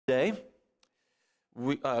Day,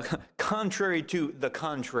 contrary to the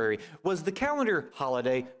contrary, was the calendar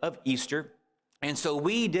holiday of Easter. And so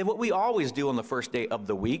we did what we always do on the first day of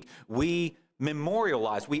the week. We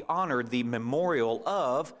memorialized, we honored the memorial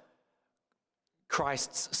of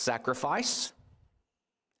Christ's sacrifice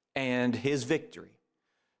and his victory.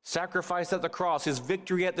 Sacrifice at the cross, his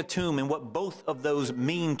victory at the tomb, and what both of those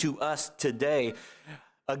mean to us today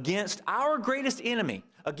against our greatest enemy,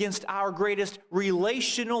 against our greatest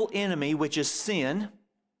relational enemy, which is sin,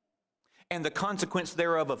 and the consequence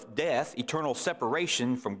thereof of death, eternal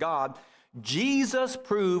separation from God. Jesus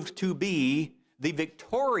proved to be the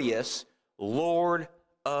victorious Lord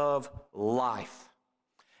of life.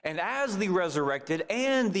 And as the resurrected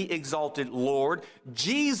and the exalted Lord,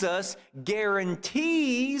 Jesus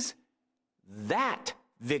guarantees that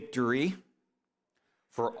victory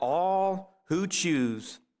for all who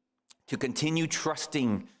choose to continue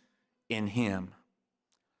trusting in him.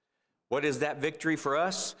 What is that victory for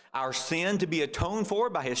us? Our sin to be atoned for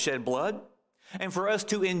by his shed blood, and for us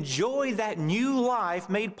to enjoy that new life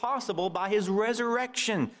made possible by his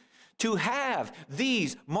resurrection. To have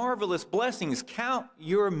these marvelous blessings, count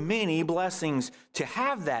your many blessings. To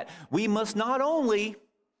have that, we must not only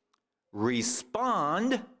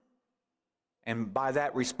respond, and by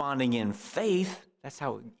that responding in faith, that's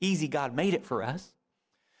how easy God made it for us.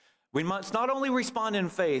 We must not only respond in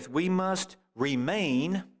faith, we must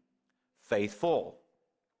remain faithful.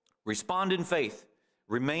 Respond in faith,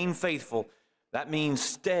 remain faithful. That means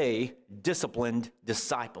stay disciplined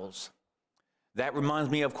disciples. That reminds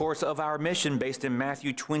me, of course, of our mission based in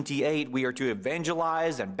Matthew 28. We are to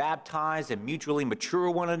evangelize and baptize and mutually mature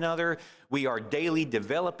one another. We are daily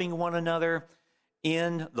developing one another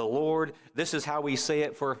in the Lord. This is how we say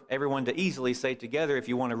it for everyone to easily say together. If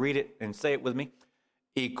you want to read it and say it with me.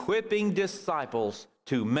 Equipping disciples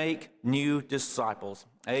to make new disciples.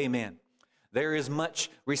 Amen. There is much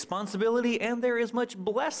responsibility and there is much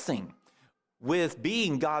blessing with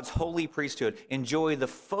being God's holy priesthood. Enjoy the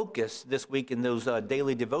focus this week in those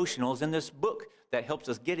daily devotionals in this book that helps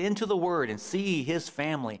us get into the Word and see his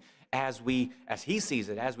family as he sees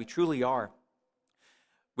it, as we truly are.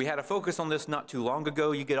 We had a focus on this not too long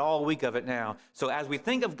ago. You get all a week of it now. So as we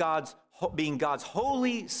think of being God's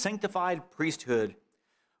holy, sanctified priesthood,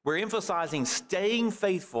 we're emphasizing staying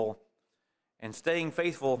faithful. And staying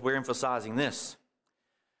faithful, we're emphasizing this.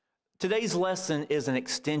 Today's lesson is an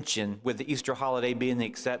extension, with the Easter holiday being the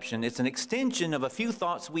exception. It's an extension of a few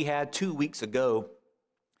thoughts we had 2 weeks ago,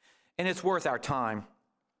 and it's worth our time.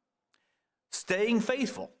 Staying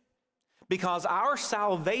faithful, because our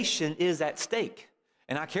salvation is at stake.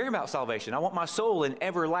 And I care about salvation. I want my soul in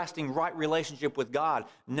everlasting right relationship with God.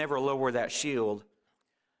 Never lower that shield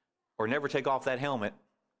or never take off that helmet.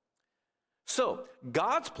 So,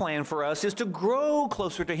 God's plan for us is to grow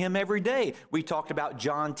closer to him every day. We talked about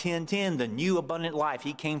John 10:10, the new abundant life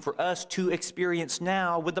he came for us to experience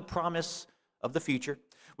now with the promise of the future.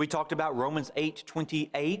 We talked about Romans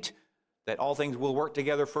 8:28, that all things will work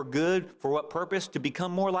together for good. For what purpose? To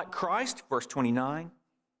become more like Christ, verse 29.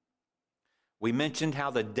 We mentioned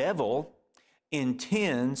how the devil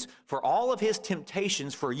intends for all of his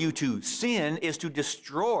temptations for you to sin is to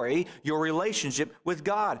destroy your relationship with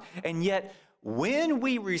God. And yet, when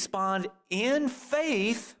we respond in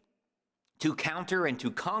faith to counter and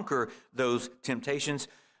to conquer those temptations,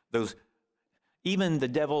 even the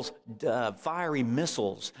devil's fiery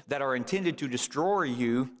missiles that are intended to destroy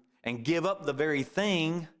you and give up the very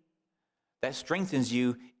thing that strengthens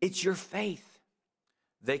you, it's your faith.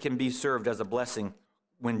 They can be served as a blessing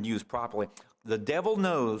when used properly. The devil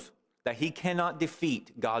knows that he cannot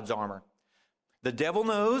defeat God's armor. The devil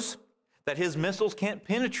knows that his missiles can't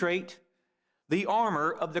penetrate the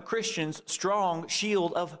armor of the Christian's strong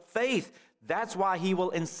shield of faith. That's why he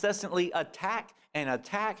will incessantly attack and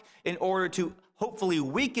attack in order to hopefully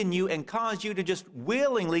weaken you and cause you to just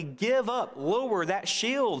willingly give up, lower that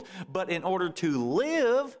shield. But in order to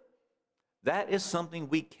live, that is something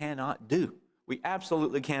we cannot do. We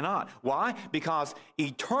absolutely cannot. Why? Because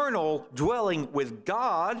eternal dwelling with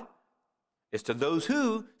God is to those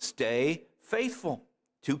who stay faithful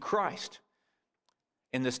to Christ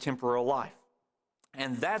in this temporal life.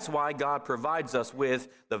 And that's why God provides us with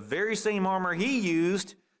the very same armor he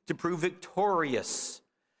used to prove victorious.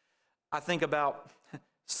 I think about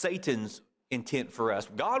Satan's intent for us.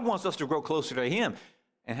 God wants us to grow closer to him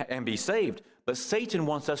and be saved, but Satan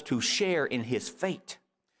wants us to share in his fate.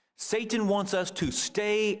 Satan wants us to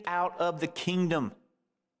stay out of the kingdom.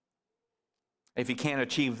 If he can't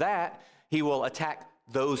achieve that, he will attack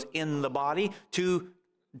those in the body to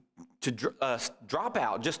drop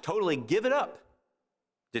out, just totally give it up,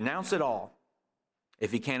 denounce it all.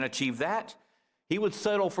 If he can't achieve that, he would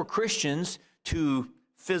settle for Christians to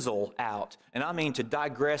fizzle out. And I mean to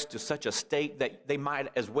digress to such a state that they might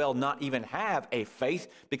as well not even have a faith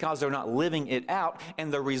because they're not living it out.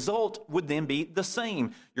 And the result would then be the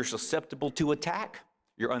same. You're susceptible to attack.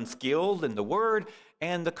 You're unskilled in the word.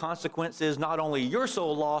 And the consequence is not only your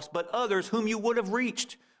soul lost, but others whom you would have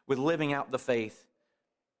reached with living out the faith.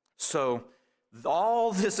 So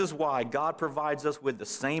all this is why God provides us with the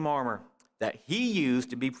same armor that he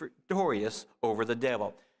used to be victorious over the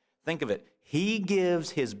devil. Think of it. He gives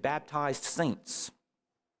his baptized saints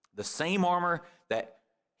the same armor that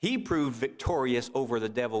he proved victorious over the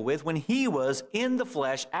devil with when he was in the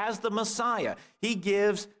flesh as the Messiah. He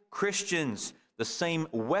gives Christians the same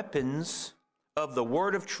weapons of the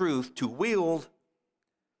word of truth to wield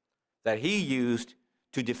that he used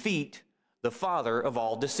to defeat the father of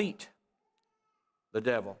all deceit, the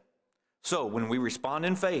devil. So when we respond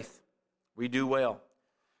in faith, we do well.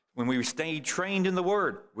 When we stay trained in the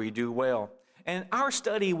word, we do well. And our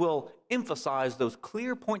study will emphasize those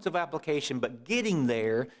clear points of application, but getting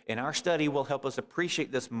there in our study will help us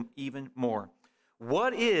appreciate this even more.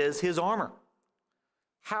 What is his armor?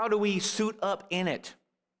 How do we suit up in it?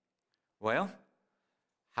 Well,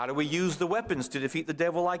 how do we use the weapons to defeat the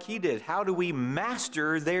devil like he did? How do we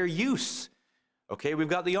master their use? Okay, we've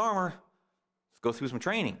got the armor. Let's go through some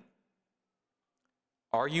training.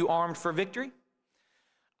 Are you armed for victory?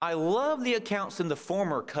 I love the accounts in the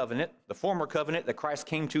former covenant that Christ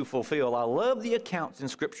came to fulfill. I love the accounts in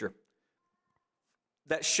Scripture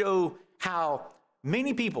that show how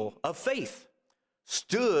many people of faith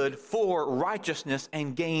stood for righteousness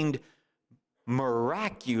and gained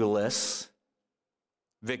miraculous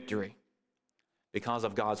victory because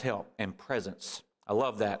of God's help and presence. I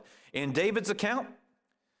love that. In David's account,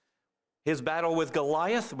 his battle with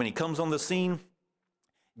Goliath, when he comes on the scene,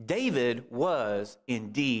 David was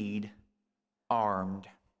indeed armed.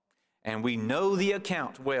 And we know the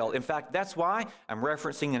account well. In fact, that's why I'm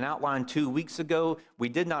referencing an outline 2 weeks ago. We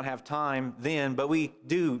did not have time then, but we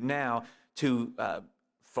do now to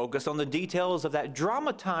focus on the details of that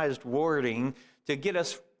dramatized wording to get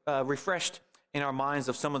us refreshed in our minds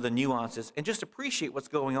of some of the nuances and just appreciate what's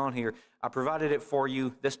going on here. I provided it for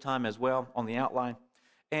you this time as well on the outline.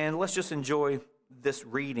 And let's just enjoy this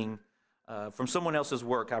reading from someone else's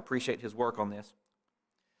work. I appreciate his work on this.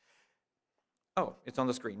 Oh, it's on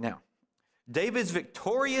the screen now. David's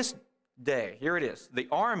victorious day. Here it is. The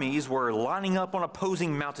armies were lining up on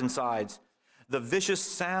opposing mountainsides. The vicious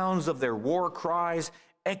sounds of their war cries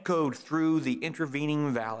echoed through the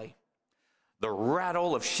intervening valley. The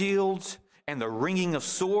rattle of shields and the ringing of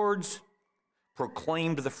swords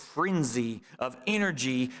proclaimed the frenzy of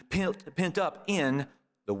energy pent up in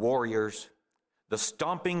the warriors. The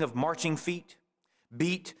stomping of marching feet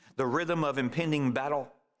beat the rhythm of impending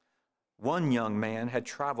battle. One young man had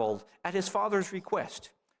traveled at his father's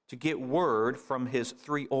request to get word from his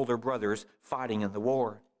 3 older brothers fighting in the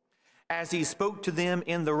war. As he spoke to them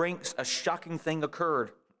in the ranks, a shocking thing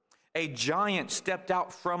occurred. A giant stepped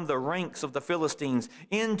out from the ranks of the Philistines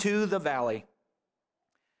into the valley.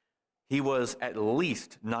 He was at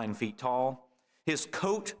least 9 feet tall. His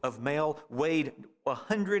coat of mail weighed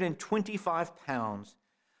 125 pounds.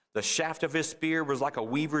 The shaft of his spear was like a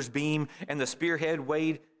weaver's beam, and the spearhead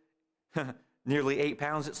weighed nearly 8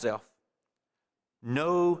 pounds itself.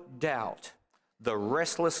 No doubt the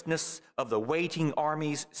restlessness of the waiting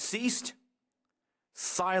armies ceased.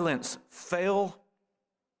 Silence fell,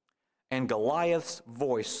 and Goliath's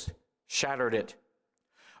voice shattered it.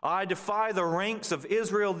 I defy the ranks of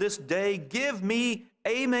Israel this day. Give me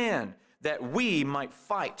a man that we might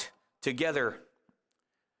fight together.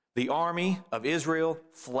 The army of Israel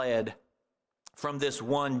fled from this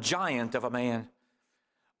one giant of a man.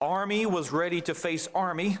 Army was ready to face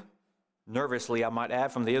army, nervously I might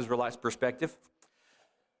add from the Israelites' perspective.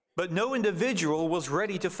 But no individual was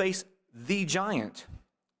ready to face the giant.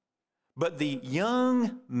 But the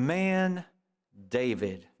young man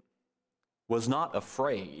David was not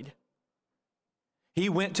afraid. He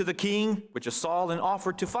went to the king, which is Saul, and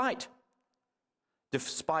offered to fight.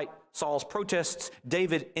 Despite Saul's protests,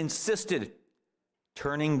 David insisted,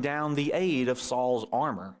 turning down the aid of Saul's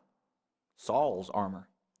armor.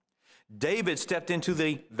 David stepped into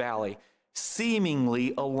the valley,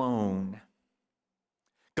 seemingly alone.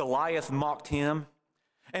 Goliath mocked him.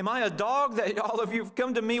 Am I a dog that all of you have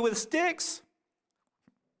come to me with sticks?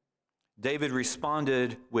 David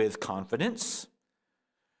responded with confidence,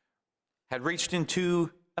 had reached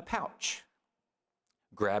into a pouch,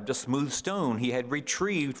 grabbed a smooth stone he had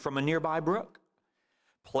retrieved from a nearby brook,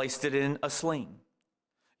 placed it in a sling,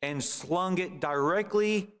 and slung it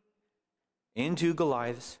directly into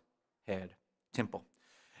Goliath's head, temple.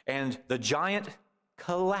 And the giant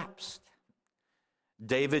collapsed.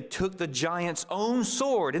 David took the giant's own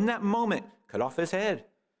sword in that moment, cut off his head.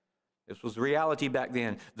 This was reality back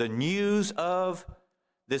then. The news of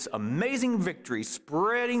this amazing victory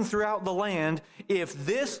spreading throughout the land. If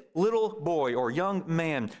this little boy or young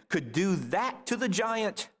man could do that to the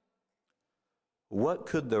giant, what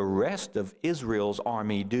could the rest of Israel's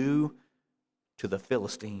army do to the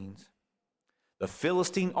Philistines? The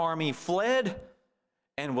Philistine army fled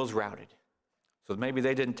and was routed. So maybe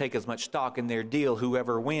they didn't take as much stock in their deal.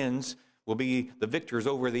 Whoever wins will be the victors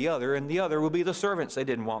over the other, and the other will be the servants. They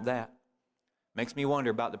didn't want that. Makes me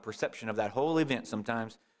wonder about the perception of that whole event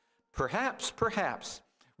sometimes. Perhaps,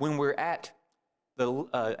 when we're at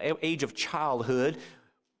the age of childhood,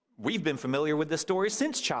 we've been familiar with this story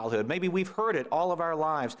since childhood. Maybe we've heard it all of our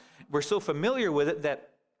lives. We're so familiar with it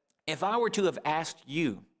that if I were to have asked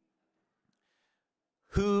you,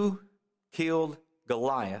 who killed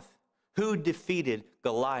Goliath? Who defeated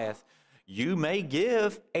Goliath? You may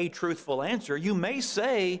give a truthful answer. You may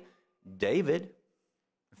say, David,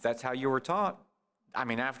 if that's how you were taught. I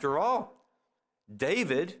mean, after all,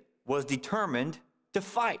 David was determined to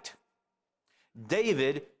fight.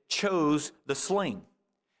 David chose the sling.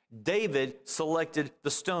 David selected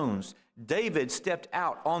the stones. David stepped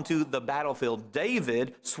out onto the battlefield.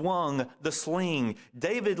 David swung the sling.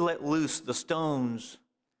 David let loose the stones.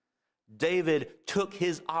 David took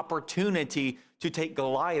his opportunity to take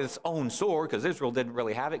Goliath's own sword, because Israel didn't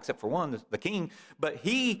really have it except for one, the king, but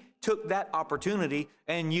he took that opportunity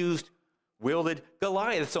and wielded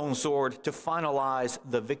Goliath's own sword to finalize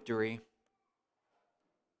the victory.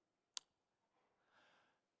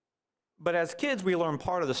 But as kids, we learn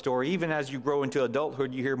part of the story. Even as you grow into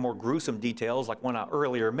adulthood, you hear more gruesome details, like one I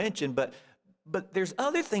earlier mentioned, but there's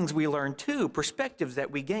other things we learn too, perspectives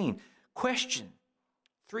that we gain. Question.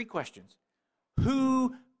 3 questions.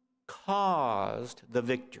 Who caused the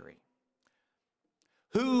victory?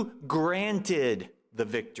 Who granted the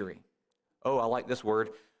victory? Oh, I like this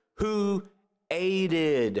word. Who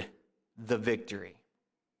aided the victory?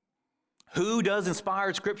 Who does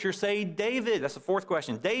inspired scripture say? David. That's the 4th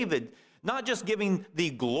question. David, not just giving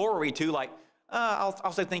the glory to, like,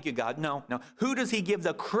 I'll say thank you, God. No. Who does he give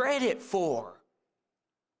the credit for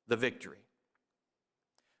the victory?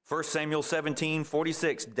 1 Samuel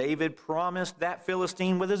 17:46, David promised that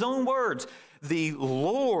Philistine with his own words, the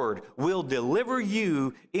Lord will deliver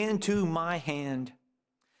you into my hand.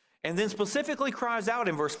 And then specifically cries out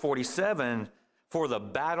in verse 47, for the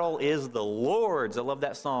battle is the Lord's. I love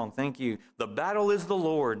that song. Thank you. The battle is the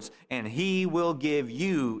Lord's, and he will give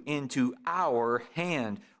you into our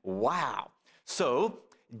hand. Wow. So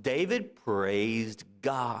David praised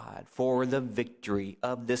God for the victory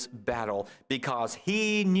of this battle because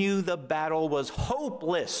he knew the battle was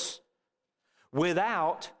hopeless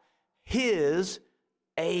without his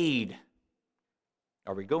aid.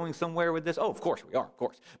 Are we going somewhere with this? Oh, of course we are, of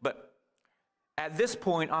course. But at this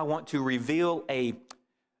point, I want to reveal a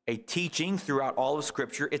teaching throughout all of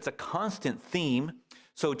Scripture. It's a constant theme.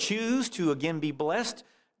 So choose to, again, be blessed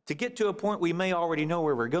to get to a point we may already know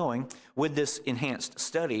where we're going with this enhanced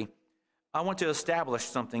study. I want to establish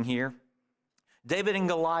something here. David and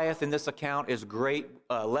Goliath in this account is great,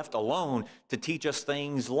 left alone to teach us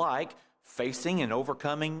things like facing and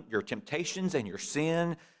overcoming your temptations and your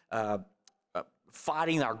sin,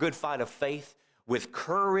 fighting our good fight of faith with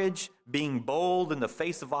courage, being bold in the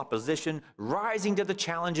face of opposition, rising to the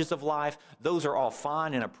challenges of life. Those are all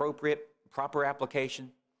fine and appropriate, proper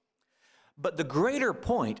application. But the greater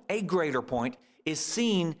point, a greater point, is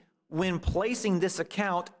seen when placing this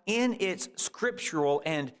account in its scriptural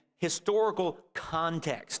and historical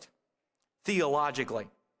context, theologically.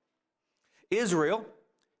 Israel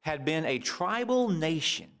had been a tribal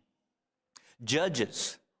nation.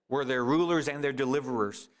 Judges were their rulers and their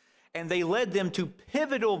deliverers, and they led them to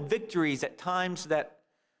pivotal victories at times that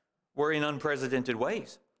were in unprecedented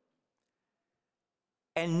ways.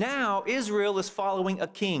 And now Israel is following a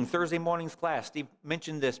king. Thursday morning's class, Steve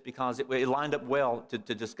mentioned this because it lined up well to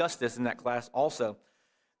discuss this in that class also,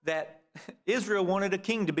 that Israel wanted a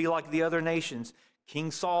king to be like the other nations.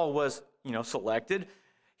 King Saul was, selected.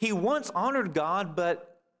 He once honored God,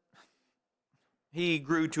 but he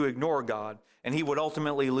grew to ignore God, and he would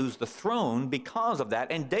ultimately lose the throne because of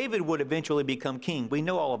that, and David would eventually become king. We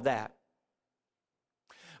know all of that.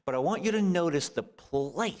 But I want you to notice the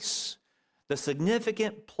place, the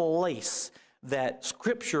significant place that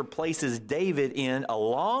Scripture places David in a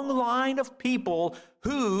long line of people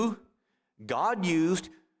who God used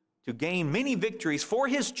to gain many victories for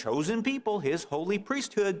his chosen people, his holy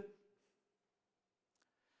priesthood.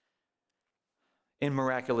 in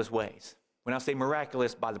miraculous ways. When I say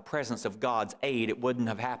miraculous, by the presence of God's aid, it wouldn't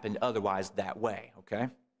have happened otherwise that way, okay?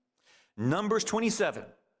 Numbers 27.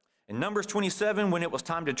 In Numbers 27, when it was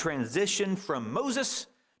time to transition from Moses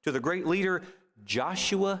to the great leader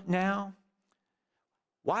Joshua now,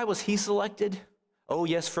 why was he selected? Oh,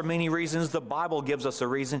 yes, for many reasons. The Bible gives us a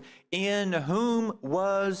reason. In whom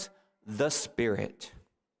was the Spirit?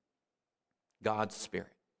 God's Spirit.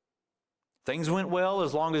 Things went well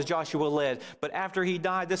as long as Joshua led. But after he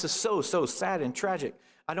died, this is so sad and tragic.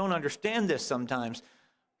 I don't understand this sometimes.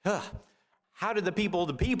 How did the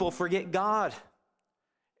people forget God?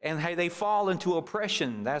 And hey, they fall into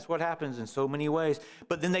oppression. That's what happens in so many ways.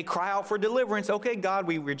 But then they cry out for deliverance. Okay, God,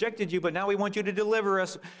 we rejected you, but now we want you to deliver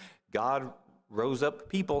us. God rose up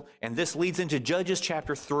people. And this leads into Judges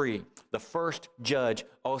chapter 3. The first judge,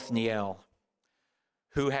 Othniel,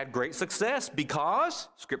 who had great success because,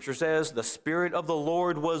 Scripture says, the Spirit of the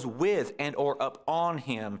Lord was with and or upon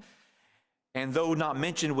him. And though not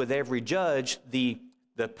mentioned with every judge, the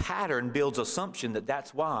pattern builds assumption that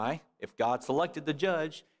that's why, if God selected the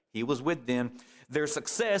judge, he was with them. Their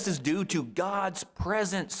success is due to God's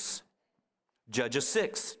presence. Judges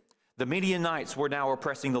 6. The Midianites were now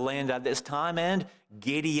oppressing the land at this time, and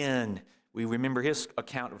Gideon, we remember his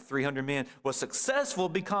account of 300 men, was successful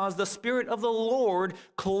because the Spirit of the Lord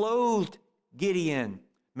clothed Gideon,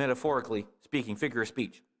 metaphorically speaking, figure of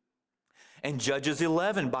speech. And Judges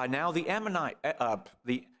 11, by now the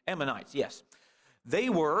Ammonites, yes. They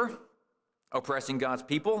were oppressing God's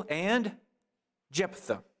people, and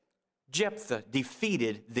Jephthah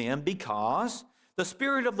defeated them because the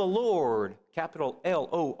Spirit of the Lord, capital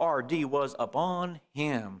L-O-R-D, was upon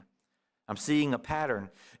him. I'm seeing a pattern.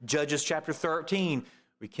 Judges chapter 13,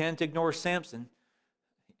 we can't ignore Samson.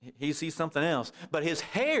 He sees something else. But his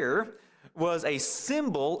hair was a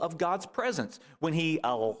symbol of God's presence when he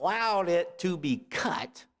allowed it to be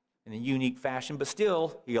cut in a unique fashion, but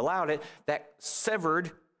still he allowed it. That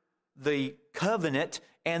severed the covenant,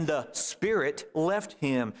 and the Spirit left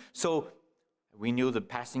him. So we knew the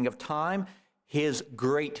passing of time. His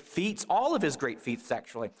great feats, all of his great feats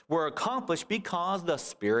actually, were accomplished because the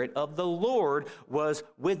Spirit of the Lord was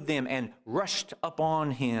with them and rushed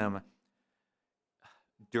upon him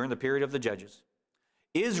during the period of the judges.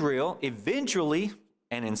 Israel eventually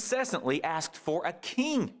and incessantly asked for a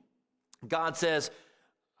king. God says,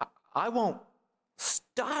 I won't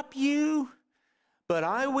stop you, but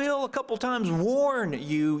I will a couple times warn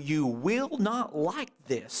you, you will not like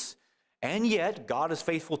this. And yet, God is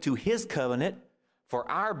faithful to his covenant for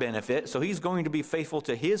our benefit, so he's going to be faithful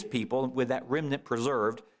to his people with that remnant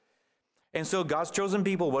preserved. And so God's chosen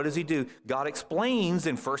people, what does he do? God explains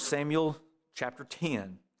in 1 Samuel chapter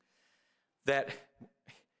 10 that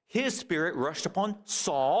his Spirit rushed upon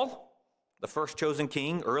Saul, the first chosen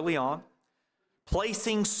king early on,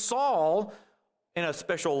 placing Saul in a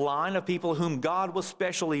special line of people whom God was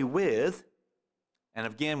specially with. And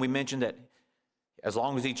again, we mentioned that as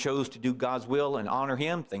long as he chose to do God's will and honor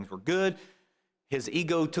him, things were good. His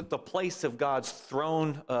ego took the place of God's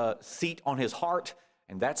throne seat on his heart,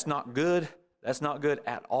 and that's not good. That's not good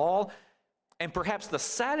at all. And perhaps the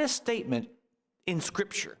saddest statement in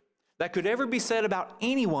Scripture that could ever be said about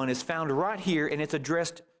anyone is found right here, and it's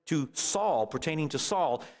addressed to Saul, pertaining to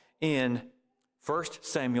Saul, in 1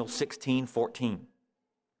 Samuel 16:14.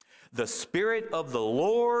 The Spirit of the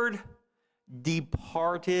Lord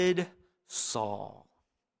departed Saul,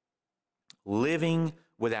 living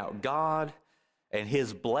without God and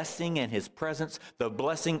his blessing and his presence, the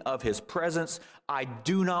blessing of his presence. I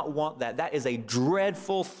do not want that. That is a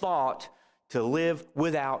dreadful thought, to live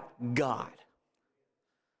without God.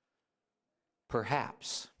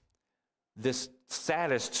 Perhaps this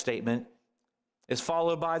saddest statement is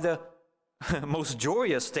followed by the most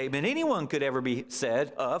joyous statement anyone could ever be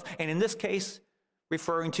said of, and in this case,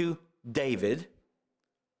 referring to David,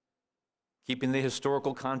 keeping the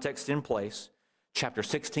historical context in place. Chapter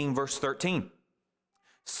 16, verse 13.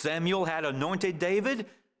 Samuel had anointed David,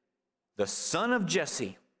 the son of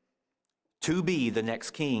Jesse, to be the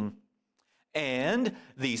next king. And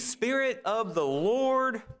the Spirit of the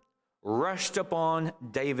Lord rushed upon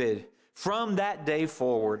David from that day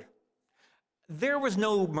forward. There was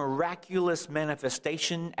no miraculous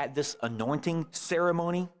manifestation at this anointing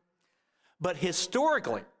ceremony, but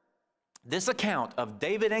historically, this account of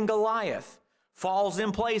David and Goliath falls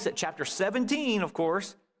in place at chapter 17, of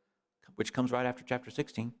course, which comes right after chapter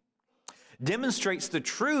 16, demonstrates the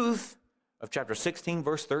truth of chapter 16,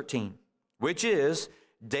 verse 13, which is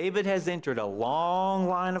David has entered a long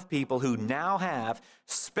line of people who now have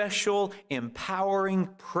special, empowering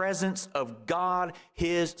presence of God.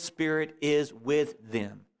 His Spirit is with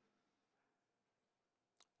them.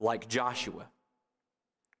 like Joshua,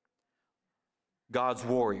 God's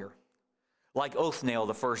warrior, like Othniel,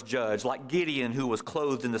 the first judge, like Gideon, who was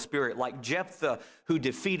clothed in the Spirit, like Jephthah, who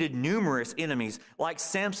defeated numerous enemies, like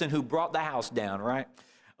Samson, who brought the house down, right?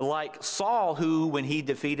 Like Saul, who, when he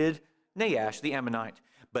defeated Nahash, the Ammonite,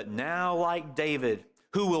 but now like David,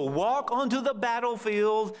 who will walk onto the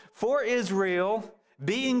battlefield for Israel,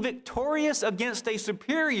 being victorious against a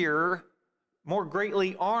superior, more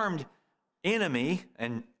greatly armed enemy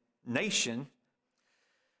and nation.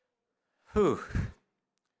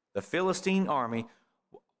 The Philistine army,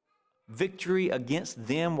 victory against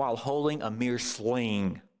them while holding a mere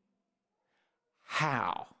sling.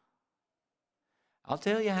 How? I'll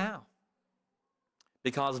tell you how.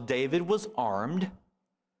 Because David was armed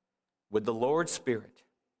with the Lord's Spirit,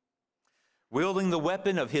 wielding the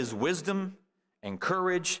weapon of his wisdom and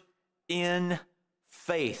courage in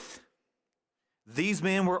faith. These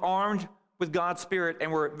men were armed with God's Spirit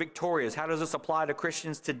and were victorious. How does this apply to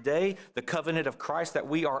Christians today? The covenant of Christ that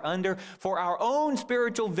we are under for our own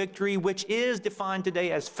spiritual victory, which is defined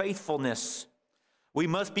today as faithfulness. We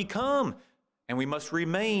must become and we must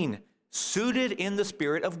remain suited in the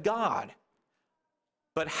Spirit of God.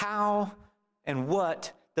 But how and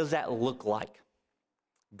what does that look like?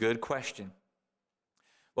 Good question.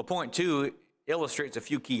 Well, point 2 illustrates a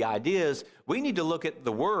few key ideas. We need to look at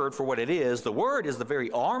the Word for what it is. The Word is the very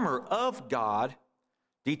armor of God.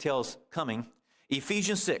 Details coming.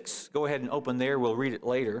 Ephesians 6. Go ahead and open there. We'll read it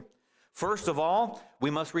later. First of all, we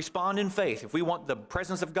must respond in faith. If we want the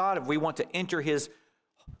presence of God, if we want to enter His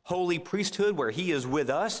holy priesthood where He is with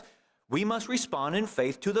us, we must respond in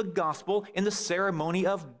faith to the gospel in the ceremony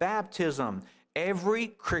of baptism. Every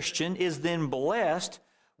Christian is then blessed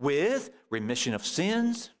with remission of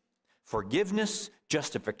sins, forgiveness,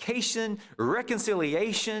 justification,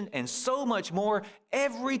 reconciliation, and so much more.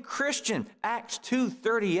 Every Christian, Acts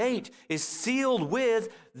 2:38, is sealed with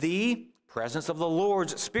the presence of the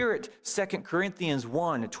Lord's Spirit, 2 Corinthians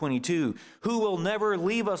 1:22, who will never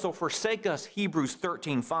leave us or forsake us, Hebrews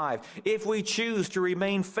 13:5, if we choose to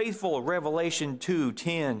remain faithful, Revelation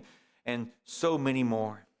 2:10, and so many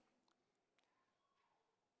more.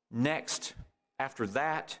 Next, after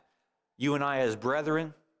that, you and I as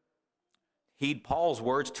brethren, heed Paul's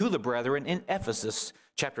words to the brethren in Ephesus,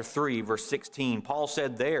 chapter 3, verse 16. Paul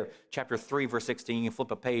said there, chapter 3, verse 16, you can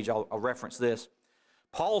flip a page, I'll reference this.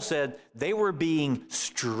 Paul said they were being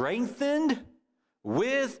strengthened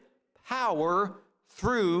with power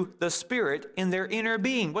through the Spirit in their inner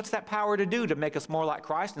being. What's that power to do? To make us more like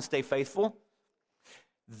Christ and stay faithful?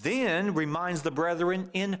 Then reminds the brethren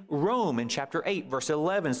in Rome in chapter 8, verse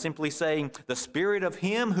 11, simply saying, the Spirit of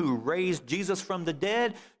Him who raised Jesus from the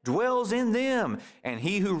dead dwells in them, and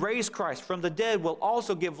He who raised Christ from the dead will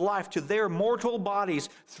also give life to their mortal bodies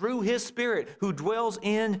through His Spirit who dwells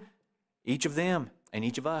in each of them and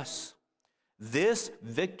each of us. This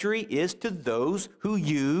victory is to those who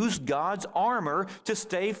use God's armor to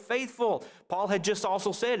stay faithful. Paul had just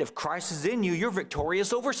also said, if Christ is in you, you're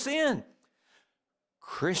victorious over sin.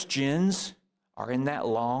 Christians are in that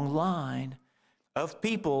long line of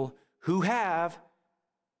people who have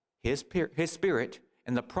His Spirit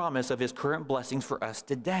and the promise of His current blessings for us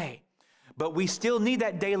today. But we still need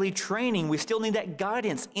that daily training. We still need that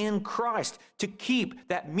guidance in Christ to keep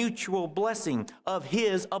that mutual blessing of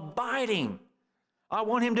His abiding. I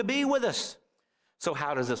want Him to be with us. So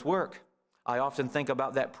how does this work? I often think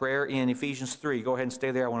about that prayer in Ephesians 3. Go ahead and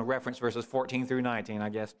stay there. I want to reference verses 14 through 19, I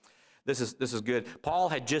guess. This is good. Paul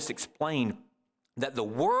had just explained that the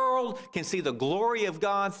world can see the glory of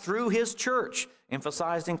God through His church,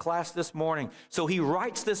 emphasized in class this morning. So he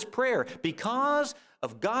writes this prayer. Because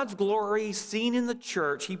of God's glory seen in the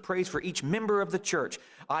church, he prays for each member of the church.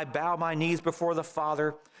 I bow my knees before the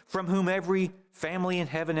Father, from whom every family in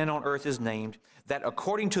heaven and on earth is named, that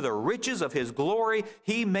according to the riches of His glory,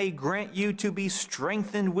 He may grant you to be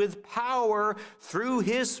strengthened with power through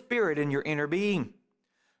His Spirit in your inner being.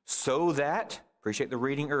 So that, appreciate the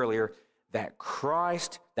reading earlier, that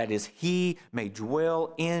Christ, that is He, may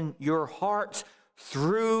dwell in your hearts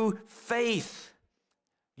through faith.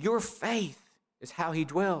 Your faith is how He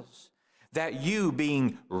dwells. That you,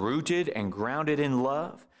 being rooted and grounded in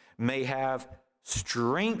love, may have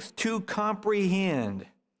strength to comprehend.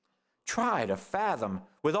 Try to fathom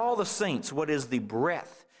with all the saints what is the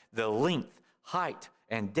breadth, the length, height,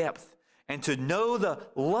 and depth, and to know the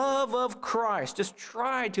love of Christ. Just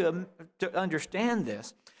try to understand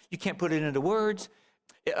this. You can't put it into words.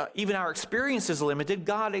 Even our experience is limited.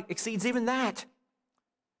 God exceeds even that.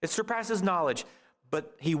 It surpasses knowledge.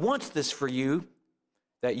 But He wants this for you,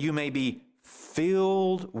 that you may be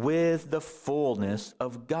filled with the fullness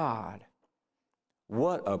of God.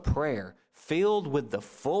 What a prayer, filled with the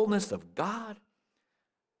fullness of God.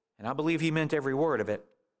 And I believe he meant every word of it.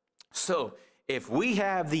 So, if we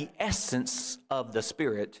have the essence of the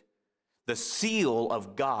Spirit, the seal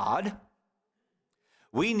of God,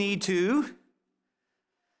 we need to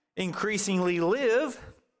increasingly live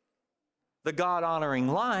the God-honoring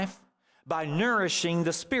life by nourishing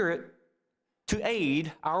the Spirit to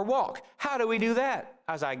aid our walk. How do we do that?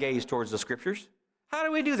 As I gaze towards the Scriptures, how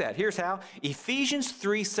do we do that? Here's how. Ephesians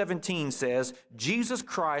 3:17 says, Jesus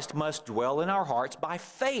Christ must dwell in our hearts by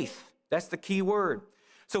faith. That's the key word.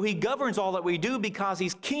 So he governs all that we do because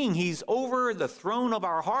he's king. He's over the throne of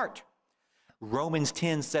our heart. Romans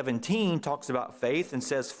 10:17 talks about faith and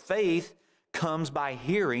says faith comes by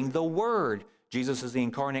hearing the word. Jesus is the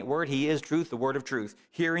incarnate word. He is truth, the word of truth.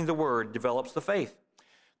 Hearing the word develops the faith.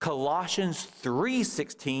 Colossians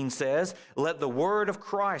 3:16 says, let the word of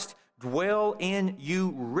Christ dwell in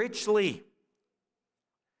you richly.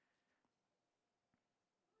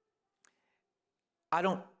 I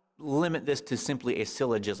don't limit this to simply a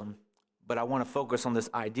syllogism, but I want to focus on this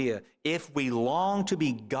idea. If we long to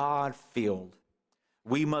be God-filled,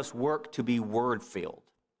 we must work to be Word-filled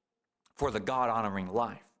for the God-honoring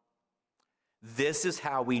life. This is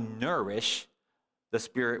how we nourish the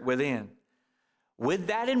Spirit within. With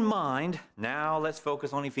that in mind, now let's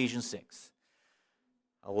focus on Ephesians 6.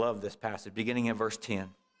 I love this passage, beginning at verse 10.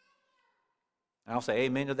 I'll say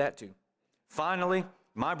amen to that too. Finally,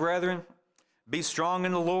 my brethren, be strong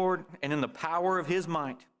in the Lord and in the power of his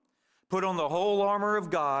might. Put on the whole armor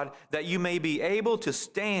of God, that you may be able to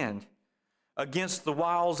stand against the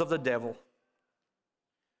wiles of the devil.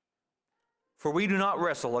 For we do not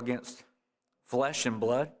wrestle against flesh and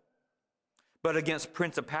blood, but against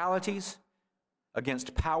principalities,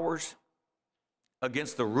 against powers,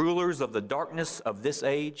 against the rulers of the darkness of this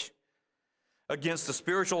age, against the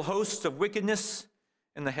spiritual hosts of wickedness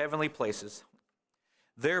in the heavenly places.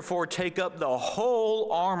 Therefore, take up the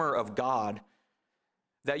whole armor of God,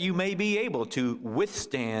 that you may be able to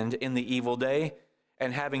withstand in the evil day,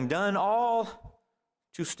 and having done all,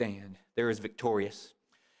 to stand. There is victorious.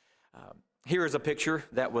 Here is a picture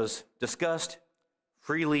that was discussed,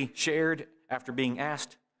 freely shared after being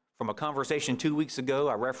asked from a conversation 2 weeks ago.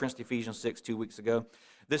 I referenced Ephesians 6 2 weeks ago.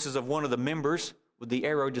 This is of one of the members with the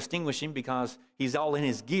arrow distinguishing because he's all in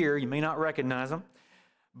his gear. You may not recognize him.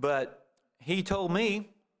 But he told me,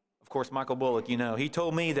 of course, Michael Bullock, you know, he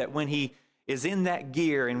told me that when he is in that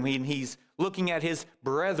gear and when he's looking at his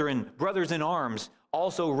brothers in arms,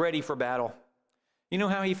 also ready for battle, you know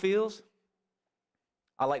how he feels?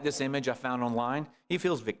 I like this image I found online. He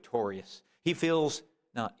feels victorious. He feels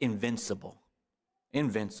invincible.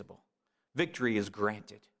 Invincible. Victory is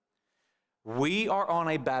granted. We are on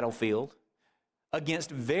a battlefield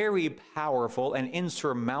against very powerful and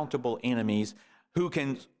insurmountable enemies who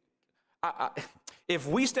can... if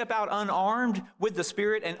we step out unarmed with the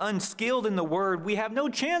Spirit and unskilled in the Word, we have no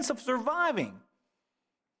chance of surviving.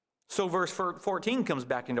 So verse 14 comes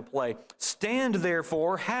back into play. Stand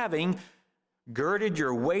therefore, having girded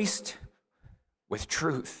your waist with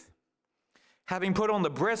truth, having put on the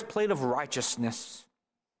breastplate of righteousness,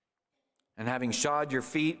 and having shod your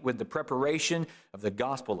feet with the preparation of the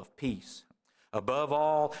gospel of peace. Above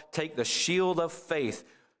all, take the shield of faith,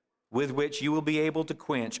 with which you will be able to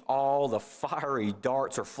quench all the fiery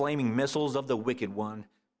darts or flaming missiles of the wicked one.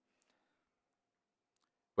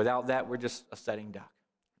 Without that, we're just a sitting duck.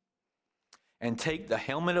 And take the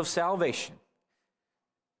helmet of salvation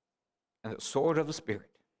and the sword of the Spirit,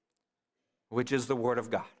 which is the Word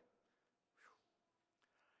of God.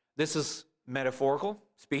 This is metaphorical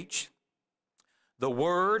speech. The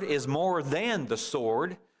Word is more than the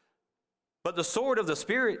sword, but the sword of the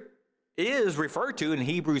Spirit is referred to in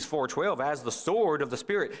Hebrews 4:12 as the sword of the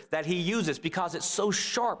Spirit that he uses because it's so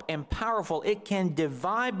sharp and powerful. It can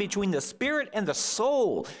divide between the spirit and the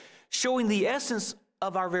soul, showing the essence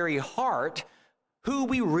of our very heart, who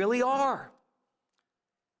we really are.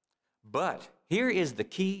 But here is the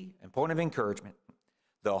key and point of encouragement.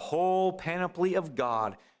 The whole panoply of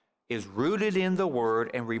God is rooted in the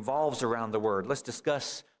Word and revolves around the Word. Let's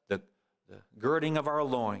discuss the girding of our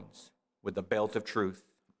loins with the belt of truth.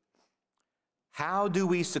 How do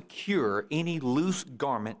we secure any loose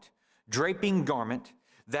garment, draping garment,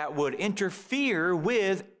 that would interfere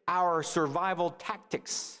with our survival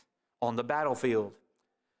tactics on the battlefield?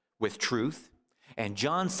 With truth. And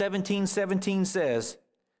John 17:17 says,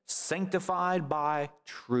 sanctified by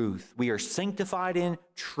truth. We are sanctified in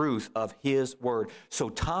truth of His Word. So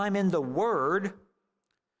time in the Word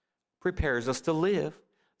prepares us to live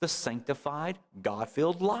the sanctified,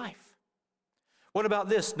 God-filled life. What about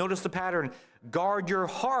this? Notice the pattern. Guard your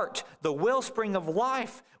heart, the wellspring of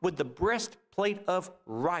life, with the breastplate of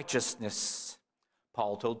righteousness.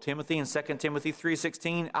 Paul told Timothy in 2 Timothy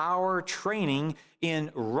 3:16, our training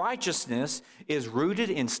in righteousness is rooted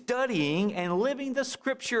in studying and living the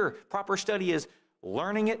Scripture. Proper study is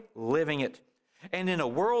learning it, living it. And in a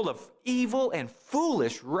world of evil and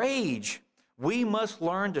foolish rage, we must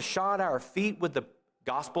learn to shod our feet with the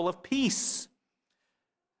gospel of peace.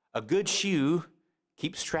 A good shoe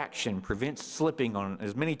keeps traction, prevents slipping on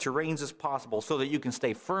as many terrains as possible so that you can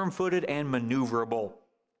stay firm-footed and maneuverable.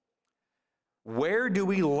 Where do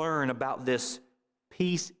we learn about this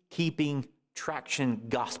peacekeeping traction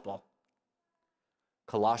gospel?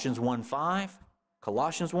 Colossians 1:5.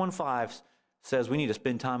 Colossians 1:5 says we need to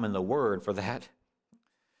spend time in the Word for that.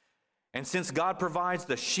 And since God provides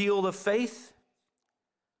the shield of faith,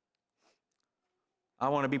 I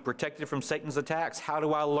want to be protected from Satan's attacks. How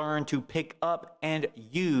do I learn to pick up and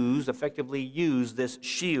effectively use this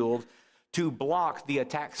shield to block the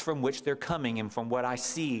attacks from which they're coming and from what I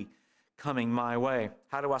see coming my way?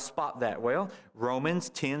 How do I spot that? Well, Romans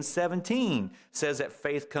 10:17 says that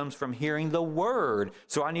faith comes from hearing the Word.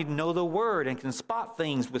 So I need to know the Word and can spot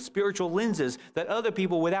things with spiritual lenses that other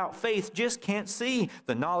people without faith just can't see.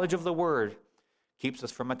 The knowledge of the Word keeps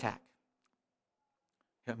us from attack.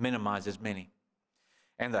 It minimizes many.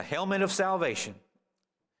 And the helmet of salvation.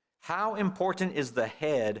 How important is the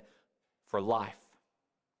head for life?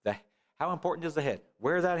 How important is the head?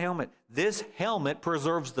 Wear that helmet. This helmet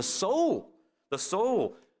preserves the soul. The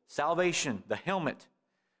soul, salvation, the helmet.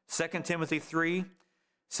 2 Timothy 3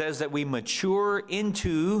 says that we mature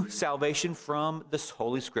into salvation from the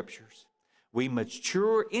Holy Scriptures. We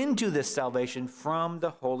mature into this salvation from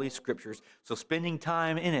the Holy Scriptures. So spending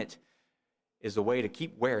time in it is a way to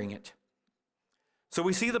keep wearing it. So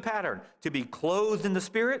we see the pattern. To be clothed in the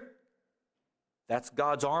Spirit, that's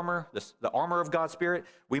God's armor, the armor of God's Spirit.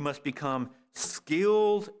 We must become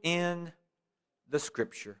skilled in the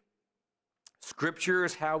Scripture. Scripture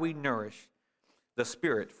is how we nourish the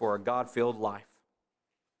Spirit for a God-filled life.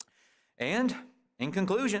 And in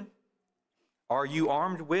conclusion, are you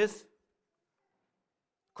armed with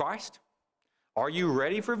Christ? Are you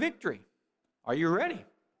ready for victory? Are you ready?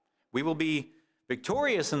 We will be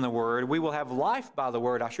victorious in the Word. We will have life by the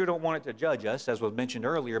Word. I sure don't want it to judge us, as was mentioned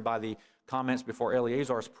earlier by the comments before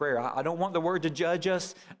Eleazar's prayer. I don't want the Word to judge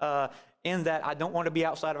us in that I don't want to be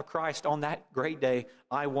outside of Christ on that great day.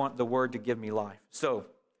 I want the Word to give me life. So,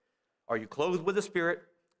 are you clothed with the Spirit,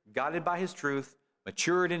 guided by His truth,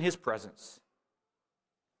 matured in His presence?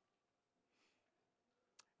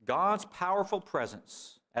 God's powerful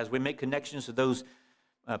presence, as we make connections to those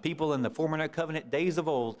people in the former covenant days of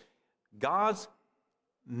old, God's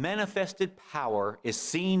manifested power is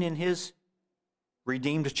seen in His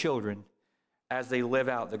redeemed children as they live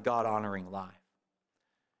out the God-honoring life.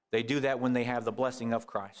 They do that when they have the blessing of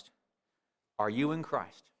Christ. Are you in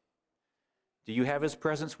Christ? Do you have His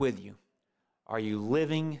presence with you? Are you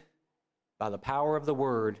living by the power of the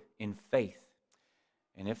Word in faith?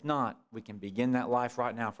 And if not, we can begin that life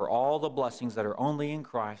right now for all the blessings that are only in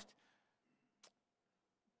Christ.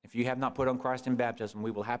 If you have not put on Christ in baptism,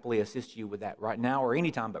 we will happily assist you with that right now or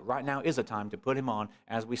anytime, but right now is a time to put Him on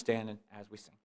as we stand and as we sing.